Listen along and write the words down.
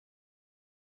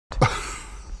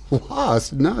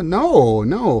Lost?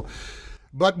 No.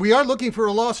 But we are looking for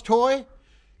a lost toy.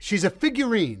 She's a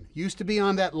figurine. Used to be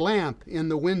on that lamp in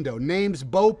the window. Name's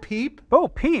Bo Peep. Bo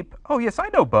Peep? Oh, yes, I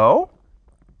know Bo.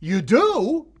 You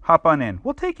do? Hop on in.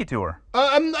 We'll take you to her.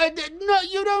 No,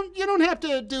 you don't have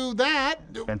to do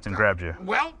that. Benson grabbed you.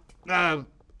 Well,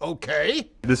 okay.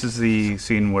 This is the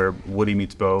scene where Woody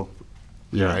meets Bo.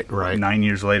 Yeah, right. 9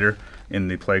 years later in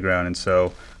the playground, and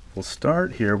so we'll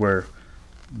start here where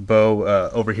Bo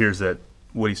overhears that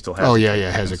Woody still has. Oh a yeah,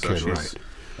 kid. has a So kid, right?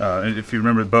 And if you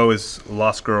remember, Bo is a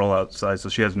lost girl outside, so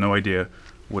she has no idea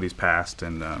Woody's past,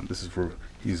 and this is where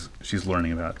she's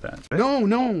learning about that.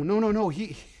 No.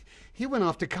 He went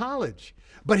off to college,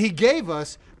 but he gave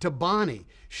us to Bonnie.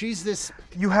 She's this.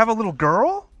 You have a little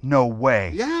girl? No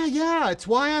way. Yeah. It's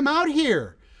why I'm out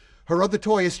here. Her other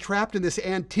toy is trapped in this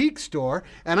antique store,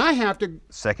 and I have to.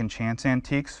 Second Chance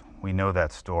Antiques? We know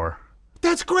that store.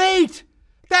 That's great.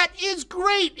 That is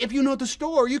great. If you know the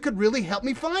store, you could really help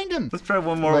me find him. Let's try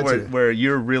one more where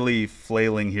you're really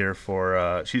flailing here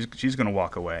for. She's going to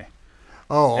walk away.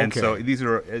 Oh, okay. And so this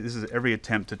is every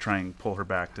attempt to try and pull her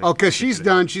back to. Oh, because she's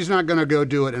done. She's not going to go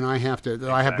do it, and I have to.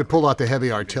 Exactly. I have to pull out the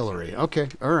heavy artillery. Okay,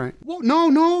 all right. Well, no.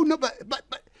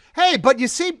 But you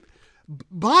see,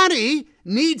 Bonnie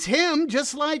needs him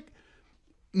just like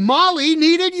Molly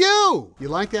needed you. You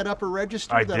like that upper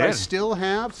register I still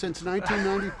have since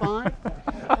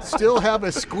 1995? Still have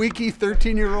a squeaky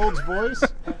 13-year-old's voice?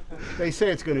 They say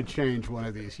it's going to change one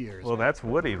of these years. Well, that's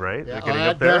Woody, right? Yeah, getting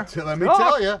up there? Let me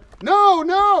tell you.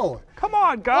 No. Come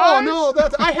on, guys. Oh, no,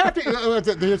 I have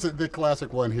to. Here's the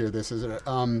classic one here. This is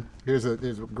here's a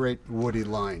great Woody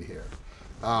line here,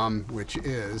 which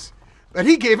is, but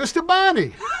he gave us to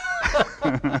Bonnie.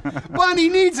 Bonnie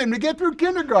needs him to get through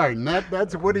kindergarten.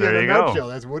 That's Woody in a nutshell.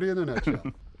 That's Woody in a nutshell.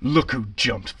 Look who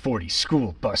jumped 40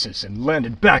 school buses and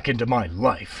landed back into my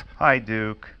life. Hi,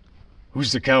 Duke.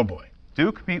 Who's the cowboy?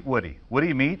 Duke, meet Woody.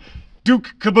 Woody, meet?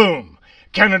 Duke Caboom,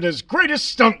 Canada's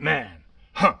greatest stuntman.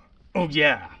 Huh. Oh,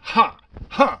 yeah. Ha.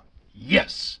 Huh.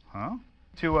 Yes. Huh?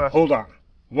 Hold on.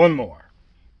 One more.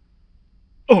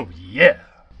 Oh, yeah.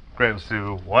 Great, let's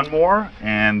do one more,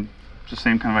 and it's the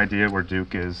same kind of idea where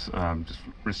Duke is just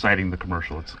reciting the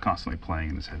commercial. It's constantly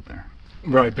playing in his head there.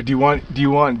 Right, but do you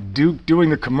want Duke doing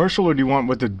the commercial, or do you want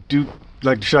what the Duke,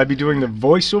 like, should I be doing the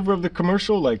voiceover of the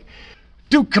commercial? Like,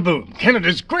 Duke Caboom,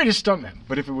 Canada's greatest stuntman.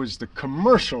 But if it was the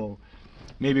commercial,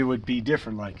 maybe it would be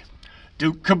different, like,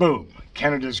 Duke Caboom,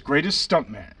 Canada's greatest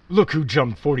stuntman. Look who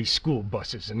jumped 40 school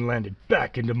buses and landed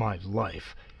back into my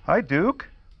life. Hi, Duke.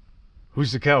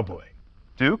 Who's the cowboy?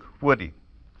 Duke, Woody.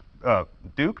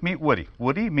 Duke, meet Woody.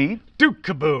 Woody, meet? Duke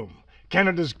Caboom,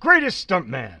 Canada's greatest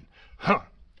stuntman. Huh.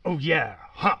 Oh, yeah.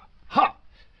 Ha. Ha.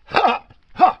 Ha.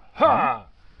 Ha. Ha.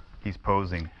 He's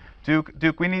posing.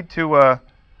 Duke, we need to,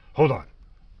 Hold on.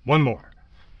 One more.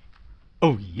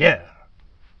 Oh, yeah.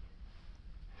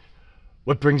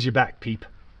 What brings you back, Peep?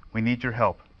 We need your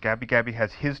help. Gabby Gabby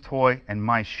has his toy and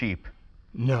my sheep.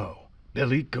 No.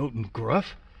 Billy, Goat, and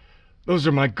Gruff? Those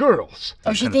are my girls.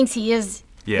 Oh, she thinks he is.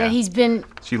 Yeah. That he's been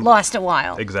lost a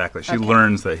while. Exactly. She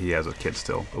learns that he has a kid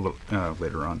still a little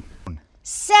later on.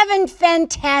 7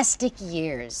 fantastic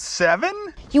years. 7?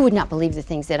 You would not believe the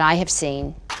things that I have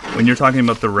seen. When you're talking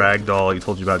about the rag doll, you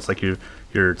told you about, it's like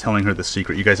you're telling her the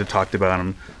secret. You guys have talked about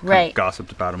him, kind of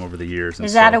gossiped about him over the years. And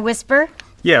is that a whisper?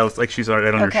 Yeah, it's like she's right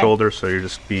on your shoulder, so you're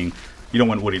just you don't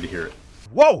want Woody to hear it.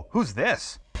 Whoa, who's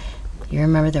this? You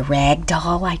remember the rag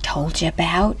doll I told you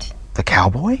about? The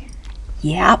cowboy?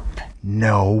 Yep.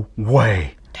 No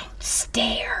way. Don't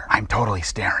stare. I'm totally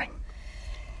staring.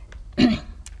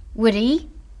 Woody,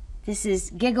 this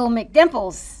is Giggle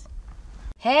McDimples.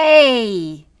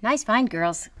 Hey, nice find,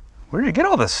 girls. Where do you get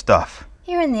all this stuff?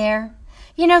 Here and there.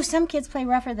 You know, some kids play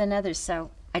rougher than others,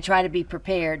 so I try to be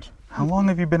prepared. How long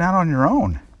have you been out on your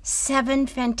own? 7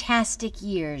 fantastic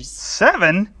years.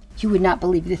 7? You would not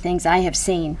believe the things I have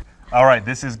seen. All right,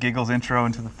 this is Giggle's intro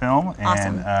into the film,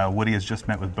 Awesome. And Woody has just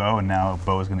met with Bo, and now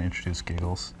Bo is going to introduce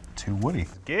Giggles to Woody.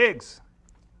 Gigs!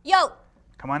 Yo!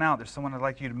 Come on out, there's someone I'd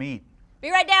like you to meet. Be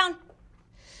right down.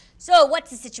 So, what's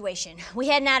the situation? We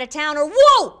heading out of town or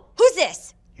whoa! Who's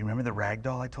this? You remember the rag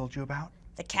doll I told you about?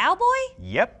 The cowboy?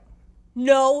 Yep.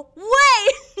 No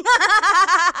way!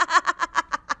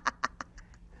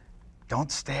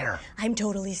 Don't stare. I'm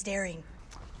totally staring.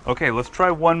 Okay, let's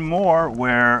try one more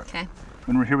where Okay.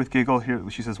 when we're here with Giggle, here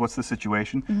she says, what's the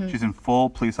situation? She's in full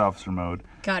police officer mode.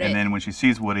 Got it. And then when she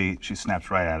sees Woody, she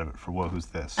snaps right out of it for, whoa, who's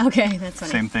this? Okay, that's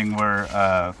funny. Same thing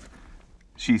where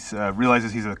she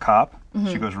realizes he's a cop.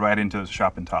 She goes right into his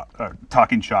shop and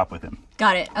talking shop with him.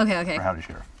 Got it. Okay. For Howdy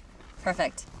Sheriff.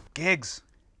 Perfect. Gigs,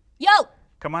 Yo!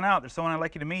 come on out. There's someone I'd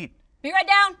like you to meet. Be right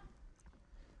down.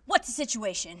 What's the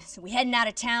situation? So we heading out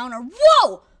of town or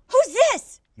whoa! Who's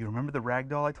this? You remember the rag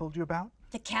doll I told you about?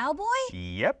 The cowboy?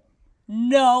 Yep.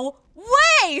 No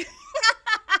way!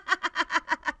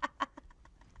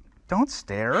 Don't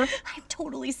stare. I'm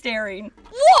totally staring.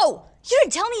 Whoa! You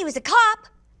didn't tell me he was a cop.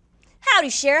 Howdy,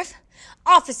 Sheriff.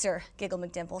 Officer Giggle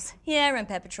McDimples. Yeah, I run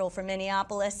Pet Patrol for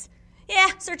Minneapolis. Yeah,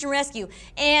 search and rescue.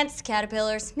 Ants,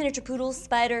 caterpillars, miniature poodles,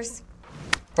 spiders.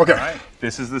 Okay. All right.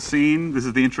 This is the scene. This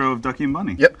is the intro of Ducky and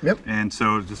Bunny. Yep. And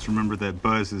so just remember that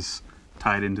Buzz is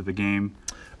tied into the game.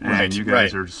 And Right, you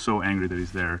guys right. are so angry that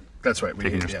he's there. That's right. We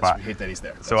Taking hate, your yes, spot. we hate that he's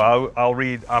there. So That's I'll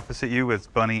read opposite you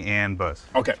with Bunny and Buzz.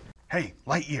 right. Okay. Hey,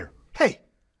 Lightyear. Hey,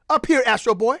 up here,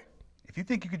 Astro Boy. If you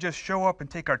think you could just show up and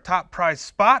take our top prize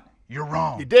spot, you're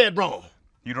wrong. You're dead wrong.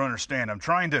 You don't understand. I'm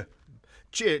trying to...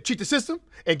 Cheat the system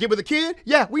and get with a kid?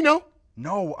 Yeah, we know.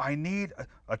 No, I need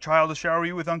a child to shower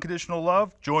you with unconditional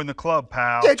love. Join the club,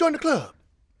 pal. Yeah, join the club.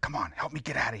 Come on, help me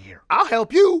get out of here. I'll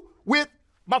help you with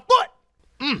my foot.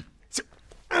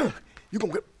 You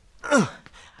gonna get...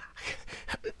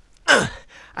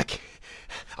 I can't...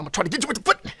 I'm gonna try to get you with the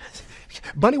foot.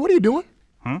 Bunny, what are you doing?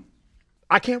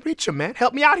 I can't reach him, man.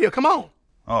 Help me out here. Come on.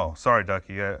 Oh, sorry,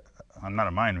 Ducky. I'm not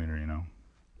a mind reader, you know.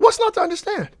 What's not to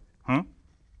understand?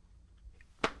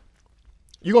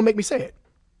 You gonna make me say it?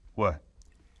 What?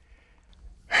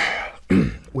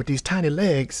 With these tiny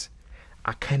legs,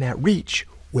 I cannot reach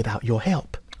without your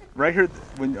help. Right here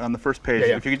on the first page,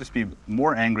 Yeah. if you could just be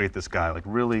more angry at this guy, like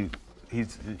really,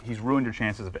 he's ruined your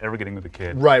chances of ever getting with a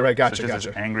kid. Right, gotcha, so just gotcha.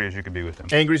 as angry as you can be with him.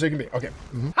 Angry as they can be. Okay.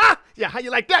 Ha! Yeah, how you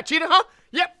like that, cheetah, huh?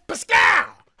 Yep, Pascal!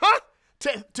 Huh?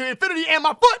 To infinity and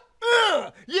my foot!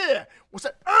 Yeah! What's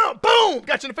that? Boom!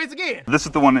 Got you in the face again! This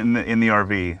is the one in the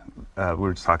RV we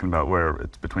were just talking about where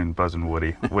it's between Buzz and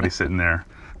Woody. Woody's sitting there.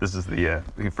 This is the,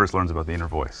 he first learns about the inner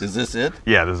voice. Is this it?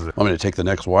 Yeah, this is it. Want me to take the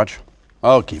next watch?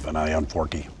 I'll keep an eye on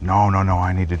Forky. No,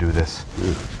 I need to do this.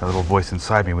 That little voice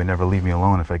inside me would never leave me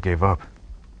alone if I gave up.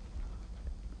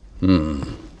 Who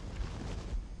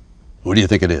do you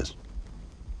think it is?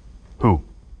 Who?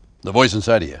 The voice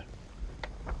inside of you.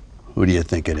 Who do you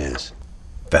think it is?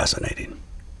 Fascinating.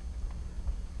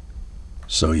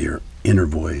 So your inner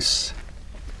voice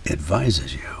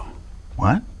advises you.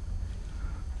 What?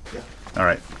 Yeah. All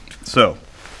right. So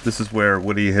this is where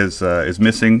Woody is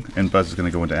missing, and Buzz is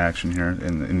going to go into action here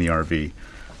in the RV.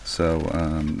 So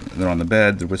they're on the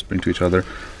bed, they're whispering to each other,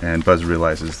 and Buzz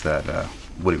realizes that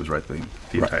Woody was right the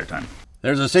entire time.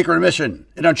 There's a secret mission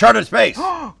in uncharted space.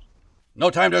 No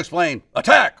time to explain.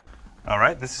 Attack! All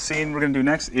right. This scene we're going to do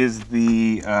next is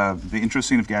the intro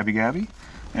scene of Gabby Gabby,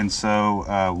 and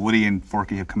so Woody and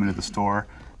Forky have come into the store,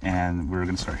 and we're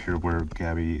going to start here where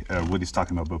Woody's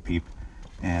talking about Bo Peep,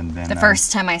 and then the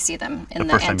first time I see them in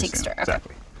the antique store. Okay.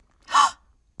 Exactly.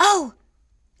 Oh,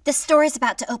 the store is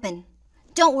about to open.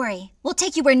 Don't worry, we'll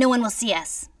take you where no one will see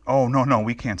us. Oh no,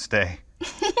 we can't stay.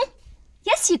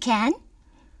 Yes, you can.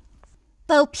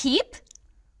 Bo Peep?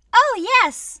 Oh,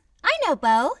 yes. I know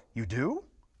Bo. You do?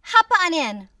 Hop on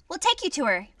in. We'll take you to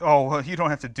her. Oh, well, you don't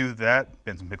have to do that.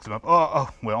 Benson picks him up. Oh,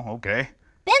 well, okay.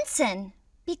 Benson,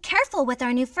 be careful with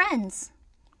our new friends.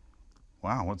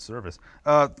 Wow, what service.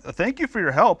 Thank you for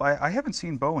your help. I haven't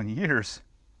seen Bo in years.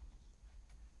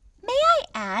 May I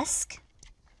ask,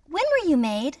 when were you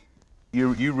made?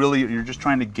 You're just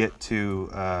trying to get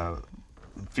to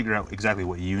figure out exactly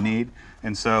what you need.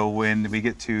 And so when we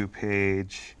get to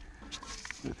page,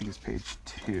 I think it's page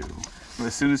 2,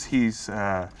 as soon as he's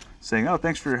saying, oh,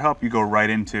 thanks for your help, you go right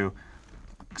into,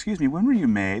 excuse me, when were you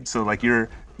made? So like your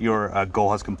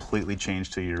goal has completely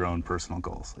changed to your own personal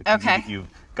goals. Like Okay. You've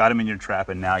got him in your trap,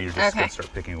 and now you're just Okay. going to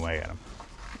start picking away at him.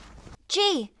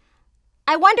 Gee,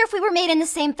 I wonder if we were made in the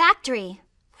same factory.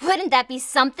 Wouldn't that be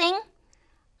something?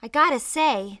 I gotta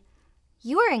say,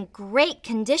 you are in great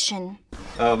condition.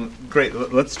 Great.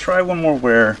 Let's try one more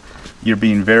where you're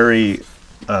being very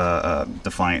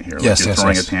defiant here. Like Yes, you're yes,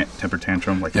 throwing yes. a temper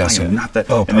tantrum. Like, Yes, I am yeah. not that.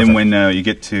 Oh, and then perfect. when you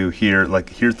get to here, like,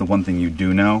 here's the one thing you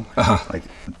do know. Like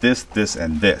this,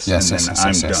 and this. Yes, and yes, then yes, I'm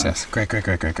yes, done. yes, yes. Great.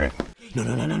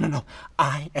 No.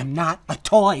 I am not a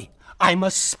toy. I'm a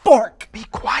spork. Be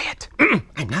quiet.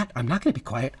 I'm not gonna be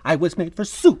quiet. I was made for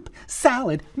soup,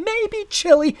 salad, maybe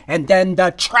chili, and then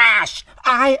the trash.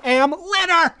 I am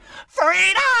litter.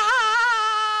 Freedom!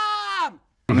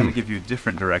 I'm going to give you a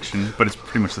different direction, but it's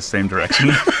pretty much the same direction.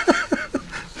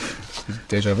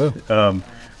 Deja vu.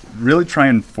 Really try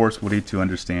and force Woody to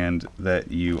understand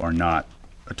that you are not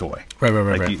a toy.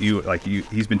 Right.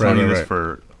 He's been telling you this Right.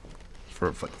 for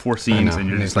like 4 scenes, know, and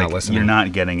you're and just he's not like, listening. you're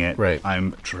not getting it. Right.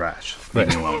 I'm trash. Leave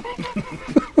me alone.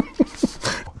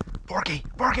 Forky,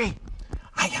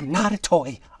 I am not a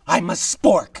toy. I'm a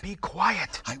spork. Be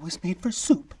quiet. I was made for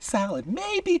soup, salad,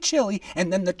 maybe chili,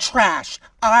 and then the trash.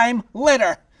 I'm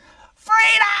litter.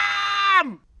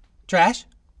 Freedom! Trash?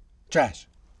 Trash.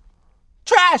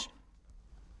 Trash!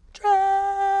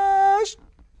 Trash!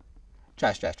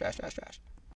 Trash, trash, trash, trash, trash.